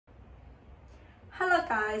Hello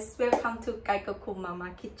guys, welcome to Gaikoku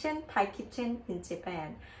Mama Kitchen, Thai kitchen in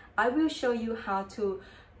Japan. I will show you how to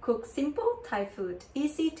cook simple Thai food,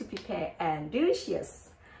 easy to prepare and delicious.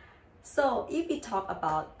 So if we talk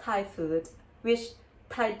about Thai food, which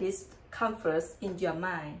Thai dish comes first in your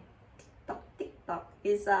mind? TikTok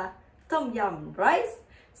is a tom yum, right?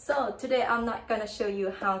 So today I'm not gonna show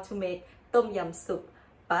you how to make tom yum soup,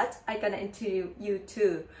 but I'm gonna introduce you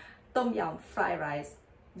to tom yum fried rice.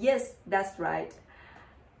 Yes, that's right.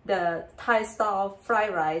 The Thai style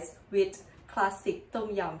fried rice with classic tom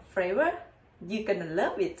yum flavor. You're gonna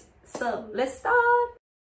love it. So let's start.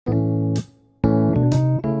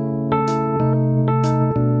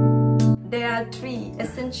 There are 3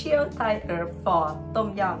 essential Thai herbs for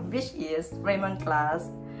tom yum, which is lemongrass,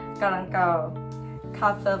 galangal,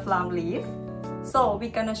 Kaffir palm leaf. So we're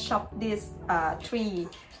gonna chop these 3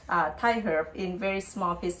 Thai herbs in very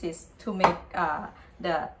small pieces to make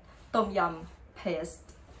the tom yum paste.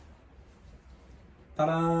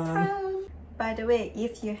 Ta-da! By the way,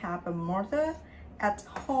 if you have a mortar at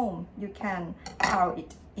home, you can cut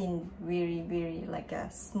it in very like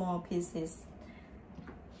small pieces.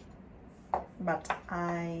 But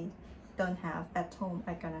I don't have at home.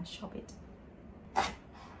 I'm gonna chop it.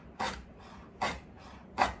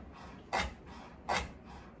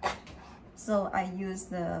 So I use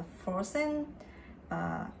the frozen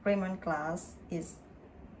lemongrass. Is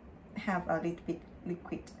have a little bit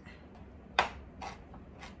liquid.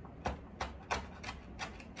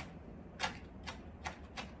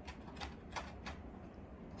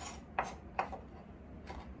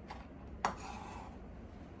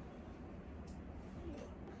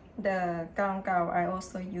 The galangal, I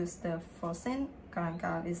also use the frozen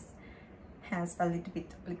galangal. Has a little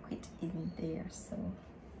bit liquid in there, so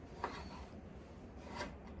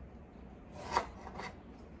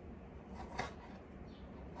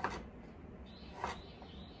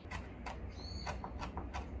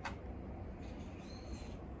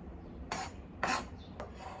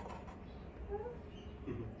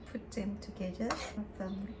put them together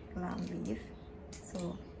from palm leaf.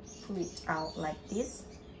 So pull it out like this.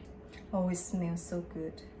 Oh, it smells so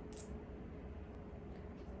good.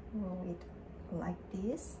 Roll it like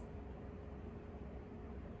this.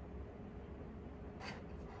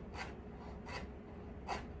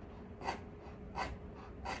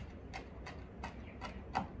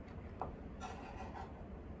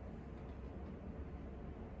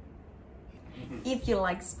 If you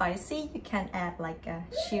like spicy, you can add like a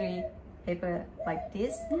chili pepper like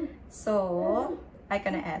this. So I'm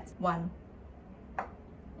gonna add 1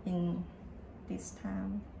 in this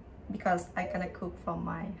time because I'm gonna cook for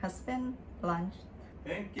my husband lunch.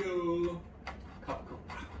 Thank you!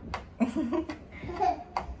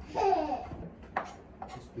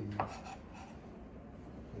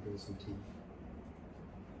 Some tea.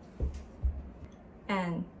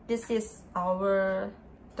 And this is our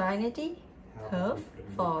trinity herb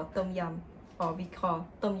for tom yum, or we call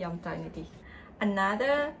tom yum trinity.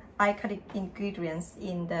 Another iconic ingredients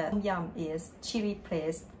in the tom yum is chili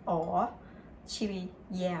paste or chili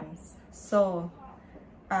yams. So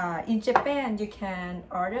in Japan, you can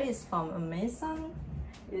order it from Amazon.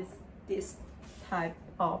 It's this type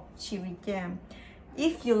of chili yam.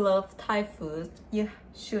 If you love Thai food, you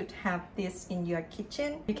should have this in your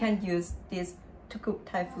kitchen. You can use this to cook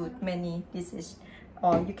Thai food, many dishes,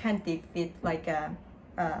 or you can dip it like a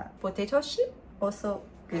potato chip. Also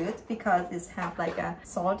good because it have like a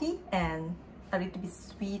salty and a little bit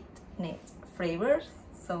sweetness flavors.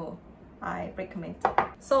 So I recommend.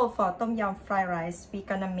 So for tom yum fried rice, we're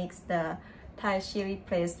gonna mix the Thai chili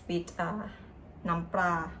paste with nam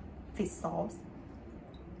pla fish sauce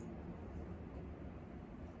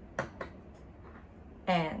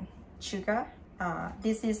and sugar.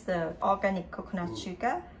 This is the organic coconut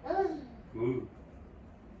sugar.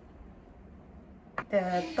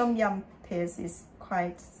 The tom yum paste is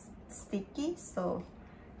quite sticky, so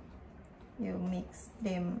you mix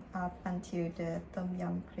them up until the tom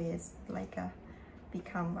yum paste like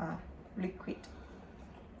become a liquid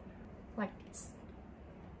like this.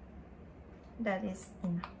 That is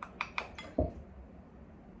enough.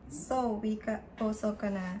 So we also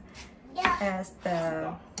gonna add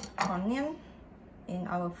the onion in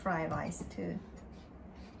our fried rice too.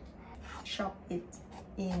 Chop it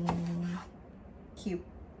in cube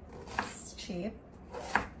shape.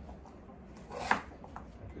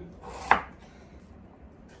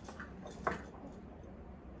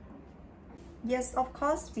 Yes, of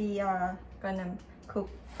course, we are gonna cook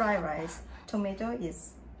fried rice. Tomato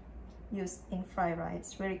is used in fried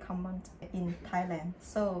rice, very common in Thailand.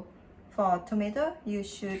 So for tomato, you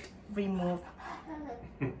should remove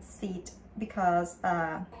seed because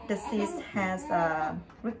the seed has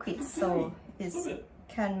liquid, so it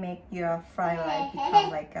can make your fried rice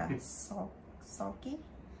become like a soggy.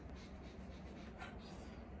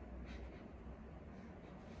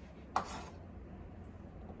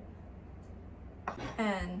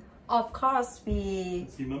 And of course we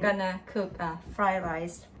gonna cook fried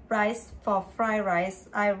rice. For fried rice,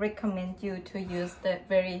 I recommend you to use the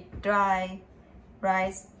very dry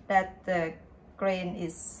rice that the grain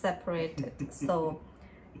is separated, so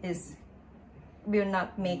it will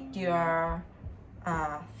not make your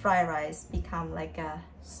fried rice become like a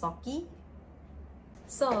soggy.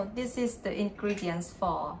 So this is the ingredients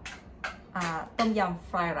for tom yum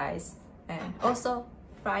fried rice and also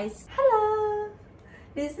fries. Hello,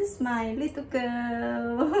 this is my little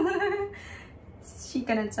girl. She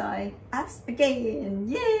gonna join us again.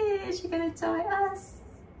 Yay, she gonna join us.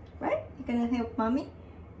 Right? You gonna help mommy?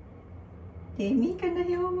 Jamie gonna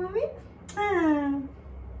help mommy?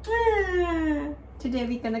 Today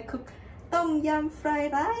we gonna cook tom yum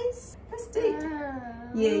fried rice. Let's do it.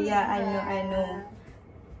 Yeah, I know.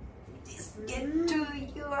 Just get to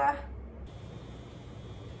your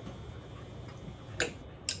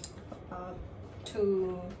about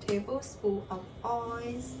 2 tablespoons of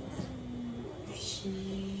oil.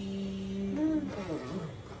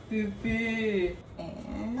 Baby.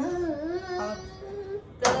 And after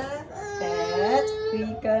that,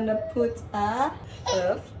 we're gonna put a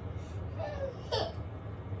herb.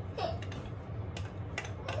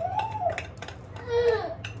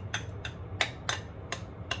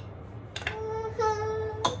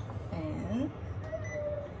 And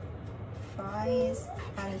fry it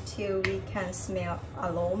until we can smell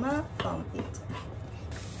aroma from it.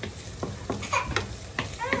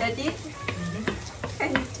 Ready?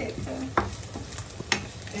 Can you take her?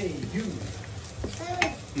 Hey, you.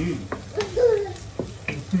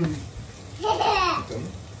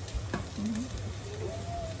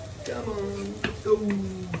 Come on. Go.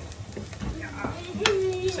 Yeah.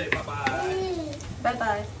 Say bye-bye.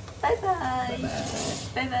 Bye-bye. Bye-bye.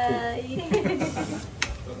 Bye-bye.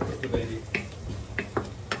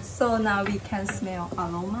 So now we can smell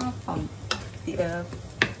aroma from the herb.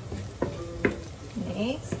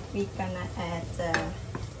 Next, we're gonna add the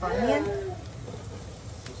onion.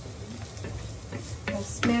 It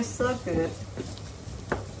smells so good.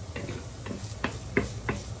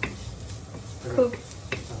 Cook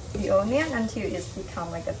the onion until it's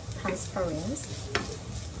become like a transparent.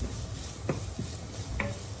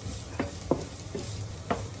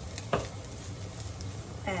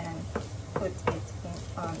 And put it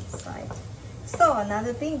on the side. So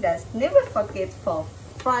another thing that's never forget for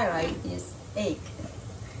fried rice is egg.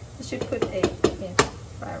 You should put egg in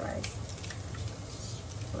fried rice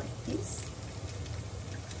like this.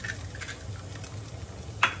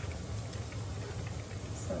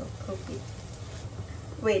 So cook it.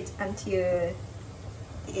 Wait until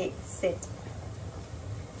the egg set.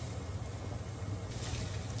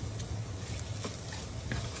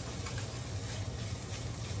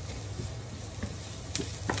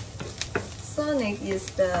 So next is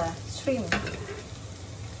the shrimp.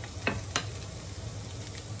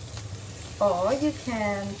 Or you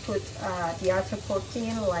can put the other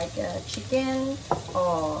protein like chicken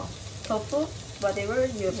or tofu, whatever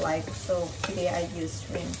you like. So today I use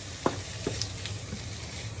shrimp.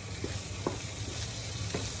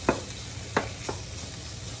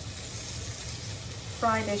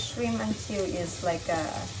 Fry the shrimp until it's like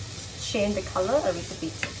change the color a little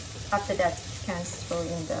bit. After that, you can throw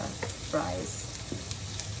in the rice.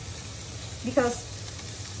 Because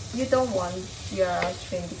you don't want your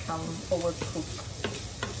shrimp become overcooked.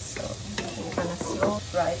 So we're gonna throw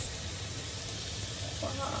rice. Wow.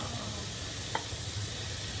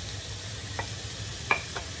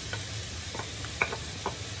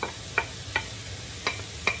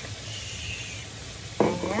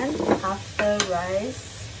 And after rice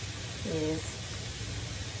is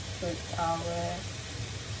put our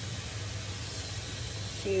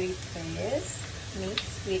chili paste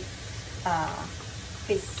mixed with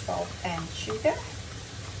fish salt and sugar.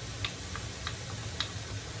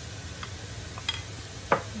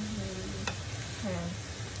 And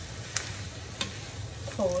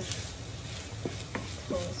toast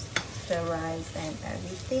the rice and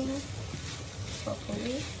everything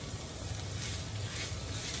properly.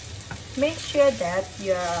 Make sure that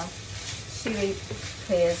your chili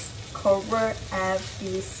paste cover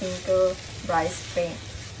every single rice grain.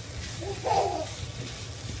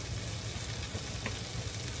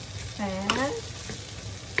 And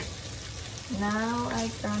now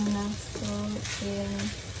I'm gonna throw in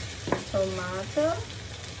tomato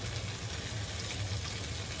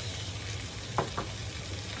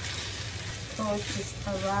Push it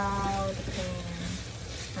around the pan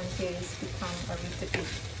until it's become a little bit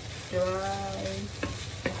dry.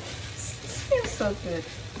 It smells so good.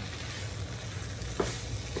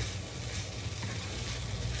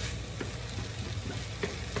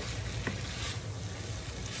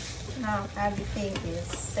 Now everything is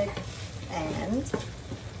set and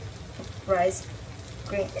rice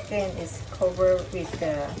grain is covered with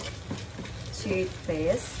the chili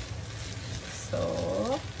paste.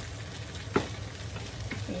 So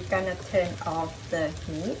we're gonna turn off the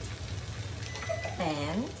heat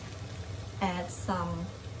and add some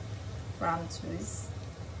rum juice.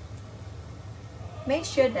 Make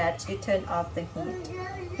sure that you turn off the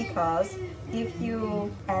heat, because if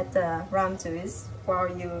you add the rum juice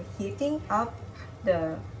while you're heating up,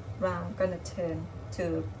 the rum gonna turn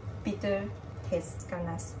to bitter taste,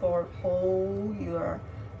 gonna spoil all your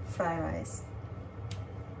fried rice.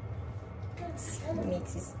 Let's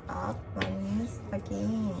mix it up once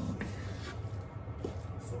again.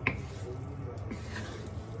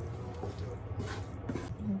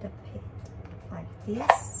 In the plate like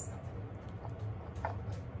this.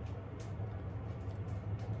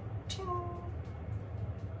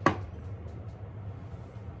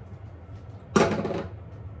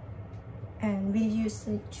 And we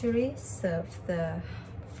usually serve the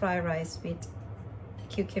fried rice with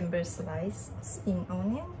cucumber slice, spring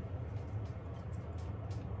onion,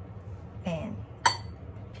 and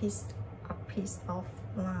a piece of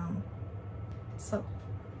lamb. So,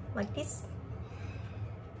 like this.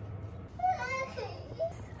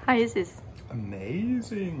 How is this?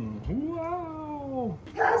 Amazing! Wow!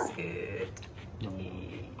 That's good.